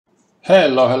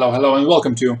Hello, and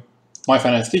welcome to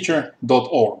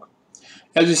myfinancesteacher.org.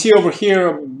 As you see over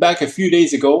here, back a few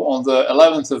days ago on the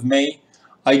 11th of May,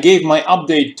 I gave my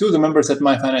update to the members at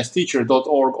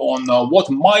myfinancesteacher.org on what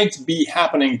might be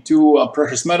happening to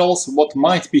precious metals, what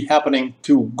might be happening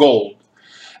to gold.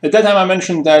 At that time I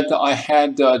mentioned that I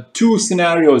had two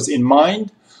scenarios in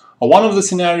mind. One of the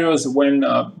scenarios when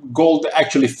gold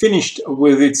actually finished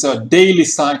with its daily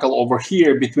cycle over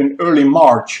here between early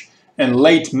March and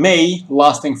late May,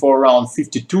 lasting for around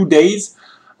 52 days,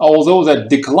 although that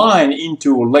decline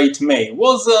into late May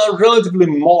was relatively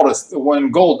modest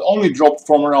when gold only dropped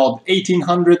from around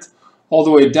 1800 all the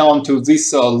way down to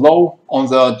this low on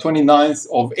the 29th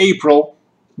of April.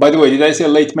 By the way, did I say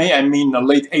late May? I mean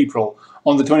late April.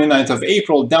 On the 29th of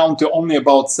April down to only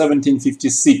about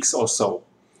 1756 or so.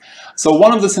 So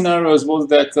one of the scenarios was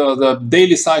that the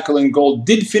daily cycle in gold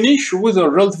did finish with a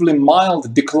relatively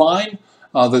mild decline,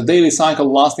 the daily cycle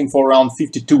lasting for around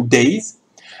 52 days.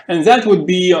 And that would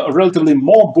be relatively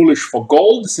more bullish for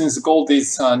gold, since gold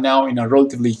is now in a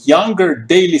relatively younger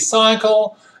daily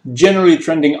cycle, generally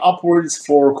trending upwards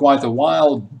for quite a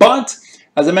while. But,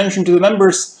 as I mentioned to the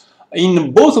members,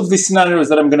 in both of these scenarios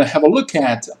that I'm going to have a look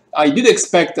at, I did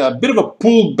expect a bit of a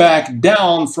pullback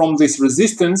down from this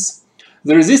resistance.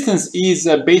 The resistance is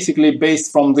basically based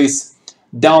from this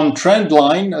downtrend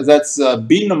line that's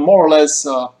been more or less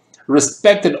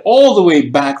respected all the way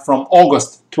back from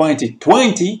August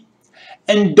 2020,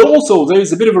 and also there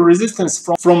is a bit of a resistance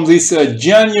from this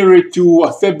January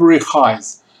to February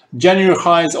highs. January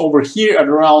highs over here at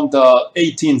around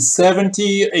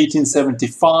 1870,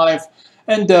 1875,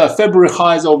 and February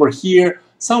highs over here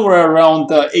somewhere around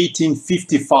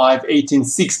 1855,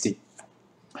 1860.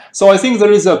 So I think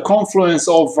there is a confluence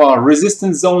of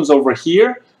resistance zones over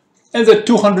here. And the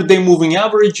 200-day moving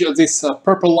average, this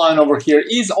purple line over here,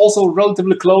 is also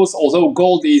relatively close, although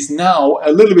gold is now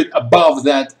a little bit above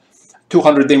that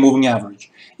 200-day moving average.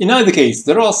 In either case,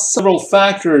 there are several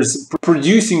factors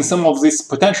producing some of these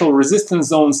potential resistance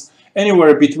zones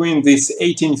anywhere between this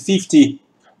 1850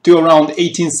 to around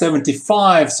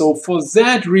 1875. So for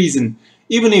that reason,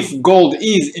 even if gold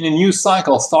is in a new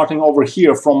cycle starting over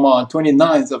here from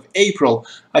 29th of April,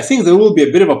 I think there will be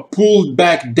a bit of a pull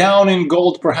back down in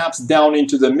gold, perhaps down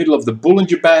into the middle of the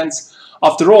Bollinger Bands.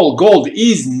 After all, gold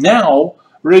is now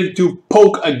ready to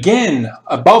poke again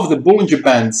above the Bollinger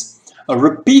Bands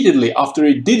repeatedly, after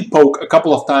it did poke a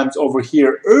couple of times over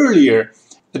here earlier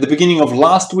at the beginning of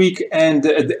last week and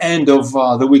at the end of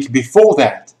the week before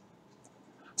that.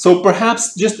 So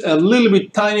perhaps just a little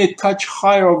bit tiny touch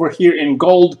higher over here in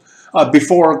gold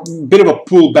before a bit of a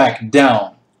pullback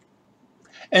down.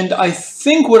 And I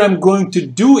think what I'm going to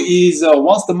do is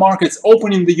once the markets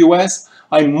open in the US,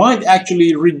 I might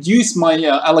actually reduce my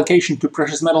allocation to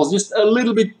precious metals just a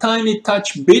little bit, tiny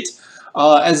touch bit.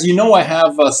 As you know, I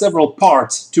have several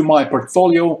parts to my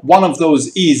portfolio. One of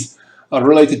those is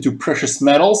related to precious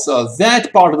metals.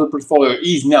 That part of the portfolio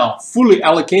is now fully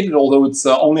allocated, although it's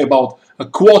only about a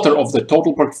quarter of the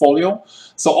total portfolio.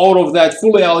 So out of that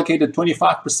fully allocated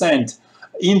 25%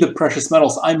 in the precious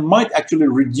metals, I might actually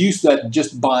reduce that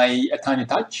just by a tiny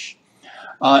touch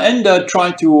and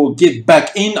try to get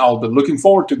back in. I'll be looking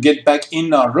forward to get back in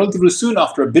relatively soon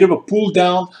after a bit of a pull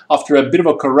down, after a bit of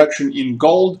a correction in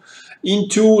gold,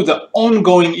 into the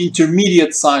ongoing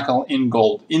intermediate cycle in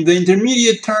gold. In the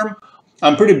intermediate term,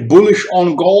 I'm pretty bullish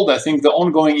on gold. I think the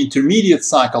ongoing intermediate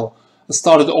cycle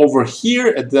started over here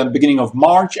at the beginning of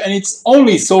March, and it's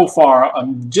only so far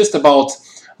just about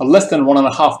less than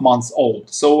 1.5 months old.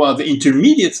 So the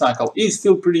intermediate cycle is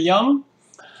still pretty young,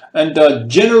 and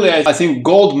generally I think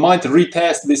gold might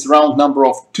retest this round number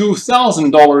of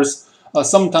 $2,000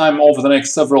 sometime over the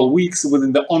next several weeks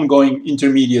within the ongoing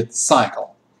intermediate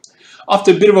cycle.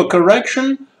 After a bit of a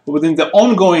correction within the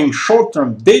ongoing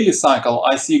short-term daily cycle,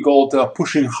 I see gold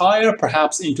pushing higher,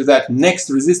 perhaps into that next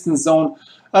resistance zone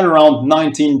at around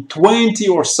 1920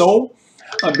 or so,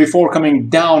 before coming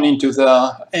down into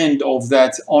the end of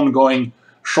that ongoing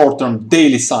short-term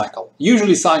daily cycle.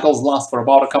 Usually cycles last for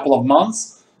about a couple of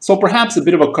months, so perhaps a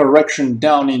bit of a correction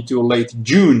down into late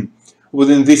June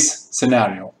within this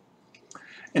scenario.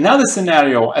 Another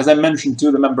scenario, as I mentioned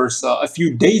to the members a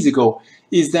few days ago,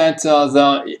 is that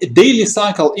the daily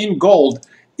cycle in gold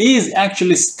is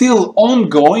actually still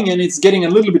ongoing, and it's getting a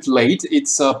little bit late.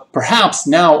 It's perhaps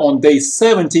now on day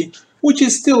 70, which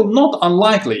is still not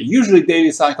unlikely. Usually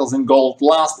daily cycles in gold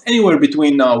last anywhere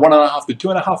between 1.5 to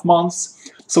 2.5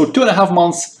 months. So 2.5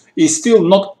 months is still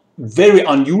not very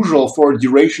unusual for a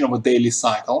duration of a daily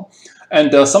cycle.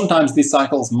 And sometimes these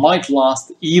cycles might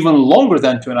last even longer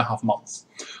than 2.5 months.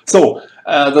 So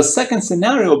the second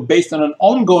scenario, based on an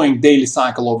ongoing daily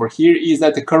cycle over here, is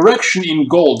that the correction in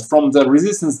gold from the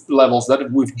resistance levels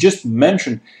that we've just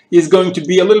mentioned is going to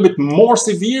be a little bit more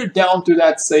severe, down to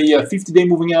that, say, 50-day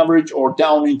moving average, or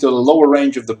down into the lower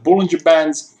range of the Bollinger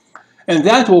Bands. And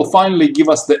that will finally give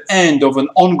us the end of an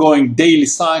ongoing daily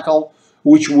cycle,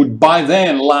 which would by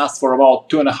then last for about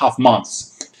 2.5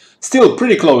 months. Still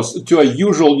pretty close to a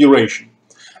usual duration.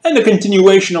 And the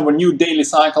continuation of a new daily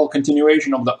cycle,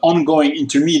 continuation of the ongoing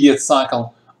intermediate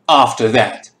cycle after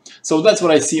that. So that's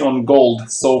what I see on gold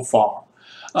so far.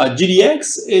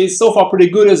 GDX is so far pretty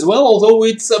good as well, although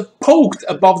it's poked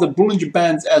above the Bollinger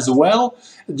Bands as well.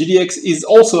 GDX is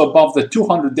also above the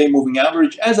 200-day moving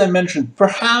average. As I mentioned,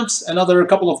 perhaps another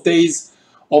couple of days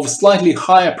of slightly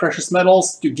higher precious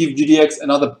metals to give GDX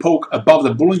another poke above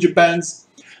the Bollinger Bands.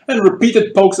 And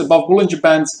repeated pokes above Bollinger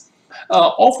Bands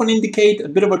often indicate a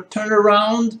bit of a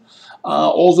turnaround,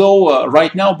 although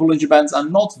right now Bollinger Bands are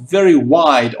not very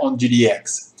wide on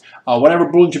GDX. Whenever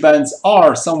Bollinger Bands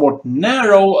are somewhat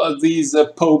narrow, these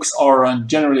pokes are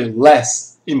generally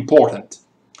less important.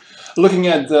 Looking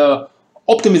at the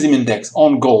optimism index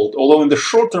on gold, although in the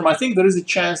short term I think there is a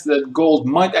chance that gold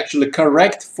might actually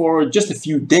correct for just a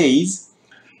few days.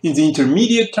 In the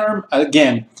intermediate term,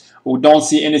 again, we don't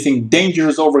see anything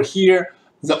dangerous over here.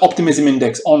 The optimism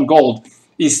index on gold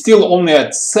is still only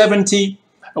at 70.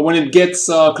 When it gets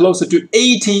closer to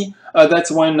 80,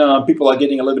 that's when people are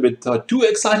getting a little bit too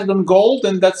excited on gold,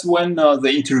 and that's when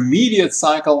the intermediate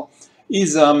cycle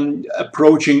is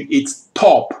approaching its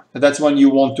top. That's when you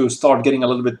want to start getting a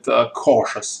little bit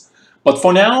cautious. But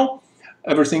for now,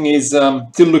 everything is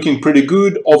still looking pretty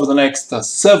good over the next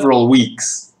several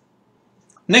weeks.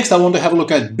 Next, I want to have a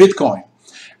look at Bitcoin.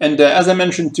 And as I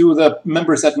mentioned to the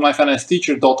members at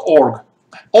myfinancesteacher.org,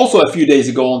 also a few days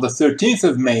ago on the 13th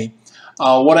of May,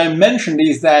 what I mentioned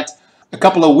is that a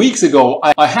couple of weeks ago,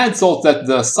 I had thought that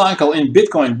the cycle in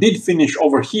Bitcoin did finish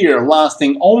over here,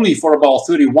 lasting only for about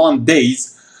 31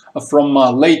 days from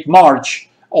late March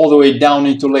all the way down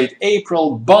into late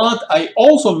April. But I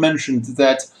also mentioned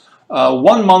that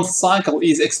 1 month cycle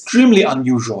is extremely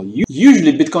unusual.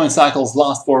 Usually Bitcoin cycles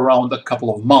last for around a couple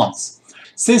of months.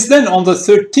 Since then, on the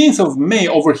 13th of May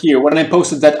over here, when I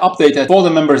posted that update for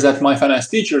the members at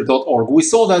myfinancesteacher.org, we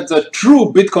saw that the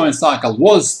true Bitcoin cycle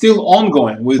was still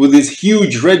ongoing, with this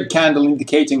huge red candle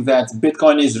indicating that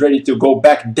Bitcoin is ready to go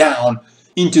back down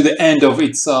into the end of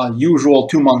its usual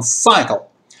 2-month cycle.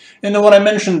 And what I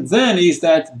mentioned then is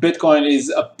that Bitcoin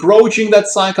is approaching that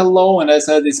cycle low, and I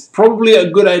said it's probably a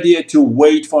good idea to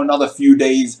wait for another few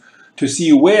days to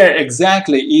see where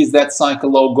exactly is that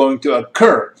cycle low going to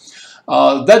occur.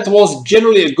 That was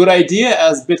generally a good idea,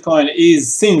 as Bitcoin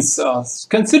is since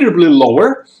considerably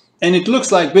lower, and it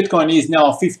looks like Bitcoin is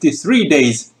now 53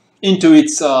 days into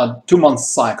its 2-month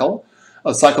cycle.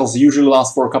 Cycles usually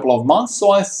last for a couple of months,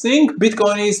 so I think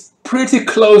Bitcoin is pretty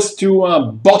close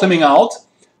to bottoming out.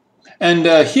 And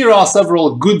here are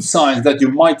several good signs that you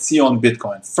might see on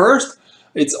Bitcoin. First,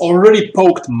 it's already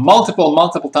poked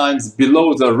multiple times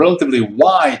below the relatively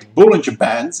wide Bollinger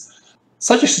Bands.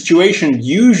 Such a situation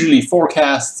usually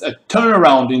forecasts a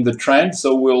turnaround in the trend,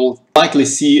 so we'll likely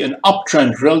see an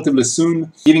uptrend relatively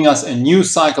soon, giving us a new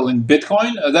cycle in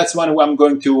Bitcoin. That's when I'm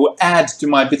going to add to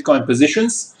my Bitcoin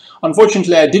positions.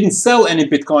 Unfortunately, I didn't sell any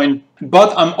Bitcoin,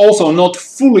 but I'm also not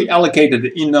fully allocated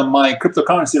in my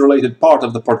cryptocurrency-related part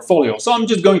of the portfolio, so I'm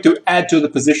just going to add to the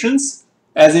positions.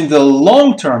 As in the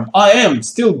long term, I am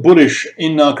still bullish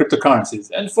in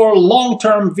cryptocurrencies. And for a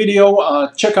long-term video,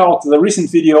 check out the recent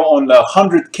video on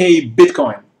 100K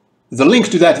Bitcoin. The link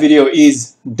to that video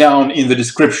is down in the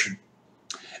description.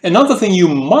 Another thing you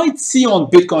might see on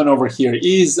Bitcoin over here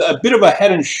is a bit of a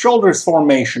head and shoulders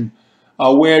formation,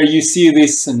 where you see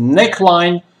this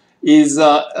neckline is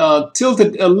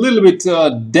tilted a little bit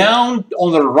down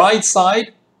on the right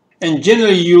side. And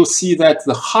generally you'll see that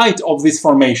the height of this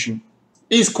formation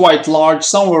is quite large,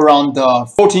 somewhere around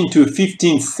 14 to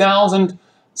 15,000.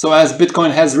 So as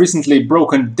Bitcoin has recently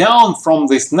broken down from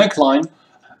this neckline,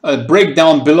 a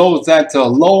breakdown below that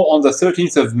low on the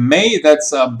 13th of May,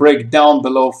 that's a breakdown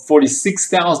below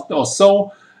 46,000 or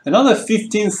so. Another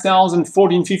 15,000,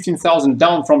 15,000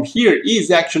 down from here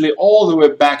is actually all the way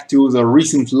back to the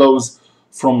recent lows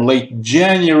from late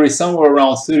January, somewhere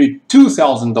around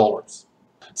 $32,000.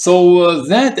 So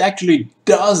that actually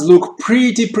does look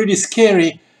pretty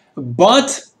scary,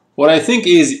 but what I think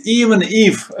is, even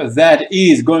if that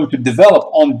is going to develop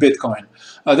on Bitcoin,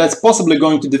 that's possibly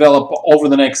going to develop over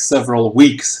the next several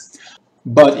weeks.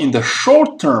 But in the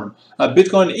short term,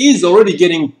 Bitcoin is already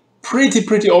getting pretty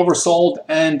oversold,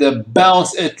 and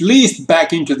bounced at least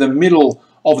back into the middle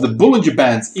of the Bollinger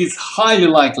Bands is highly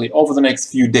likely over the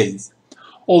next few days.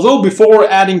 Although before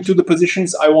adding to the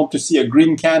positions, I want to see a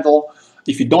green candle.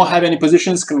 If you don't have any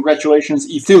positions, congratulations.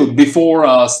 If still,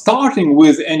 before starting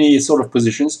with any sort of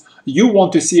positions, you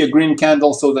want to see a green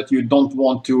candle so that you don't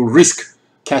want to risk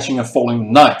catching a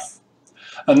falling knife.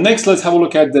 And next, let's have a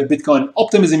look at the Bitcoin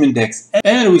Optimism Index.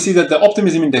 And we see that the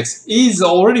Optimism Index is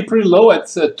already pretty low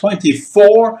at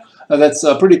 24. That's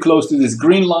pretty close to this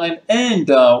green line.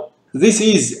 And this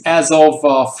is as of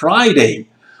Friday.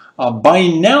 By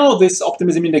now, this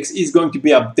Optimism Index is going to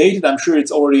be updated. I'm sure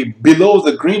it's already below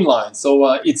the green line.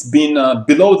 So it's been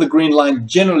below the green line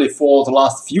generally for the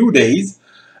last few days.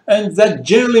 And that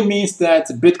generally means that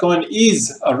Bitcoin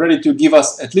is ready to give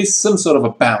us at least some sort of a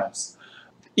bounce.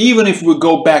 Even if we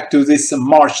go back to this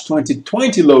March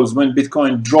 2020 lows when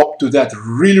Bitcoin dropped to that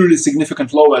really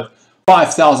significant low at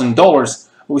 $5,000,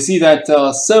 we see that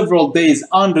several days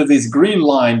under this green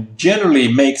line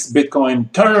generally makes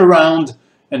Bitcoin turn around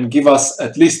and give us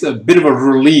at least a bit of a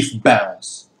relief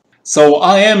bounce. So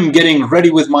I am getting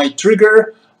ready with my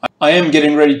trigger. I am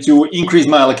getting ready to increase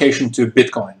my allocation to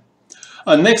Bitcoin.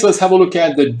 Next, let's have a look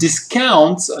at the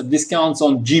discounts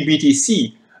on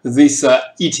GBTC, this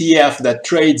ETF that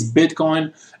trades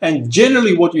Bitcoin. And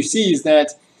generally what you see is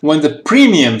that when the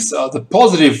premiums, the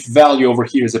positive value over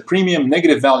here is a premium,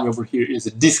 negative value over here is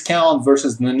a discount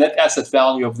versus the net asset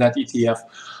value of that ETF.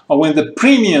 When the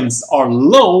premiums are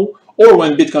low, or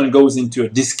when Bitcoin goes into a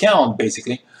discount,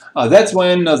 basically, that's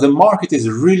when the market is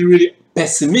really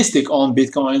pessimistic on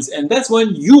Bitcoins, and that's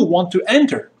when you want to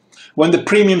enter. When the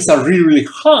premiums are really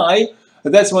high,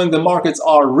 that's when the markets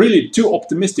are really too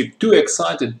optimistic, too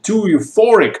excited, too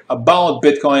euphoric about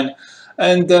Bitcoin,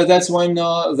 and that's when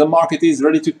the market is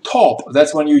ready to top.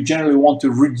 That's when you generally want to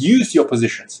reduce your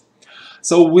positions.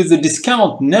 So with the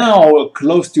discount now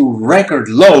close to record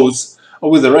lows,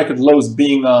 with the record lows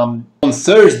being on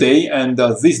Thursday, and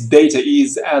this data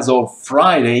is as of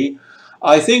Friday,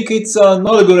 I think it's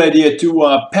not a good idea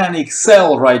to panic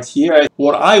sell right here.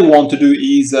 What I want to do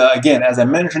is, again, as I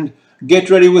mentioned,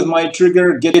 get ready with my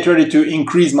trigger, get ready to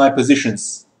increase my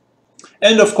positions.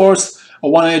 And of course,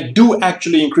 when I do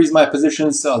actually increase my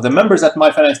positions, the members at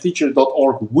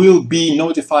myfinancesteacher.org will be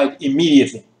notified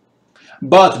immediately.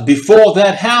 But before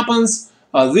that happens,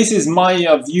 this is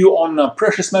my view on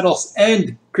precious metals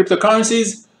and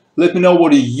cryptocurrencies. Let me know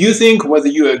what you think, whether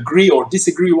you agree or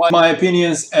disagree with my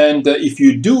opinions, and if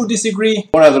you do disagree,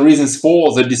 what are the reasons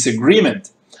for the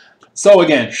disagreement. So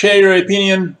again, share your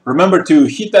opinion, remember to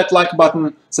hit that like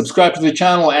button, subscribe to the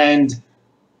channel, and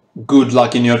good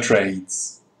luck in your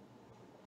trades.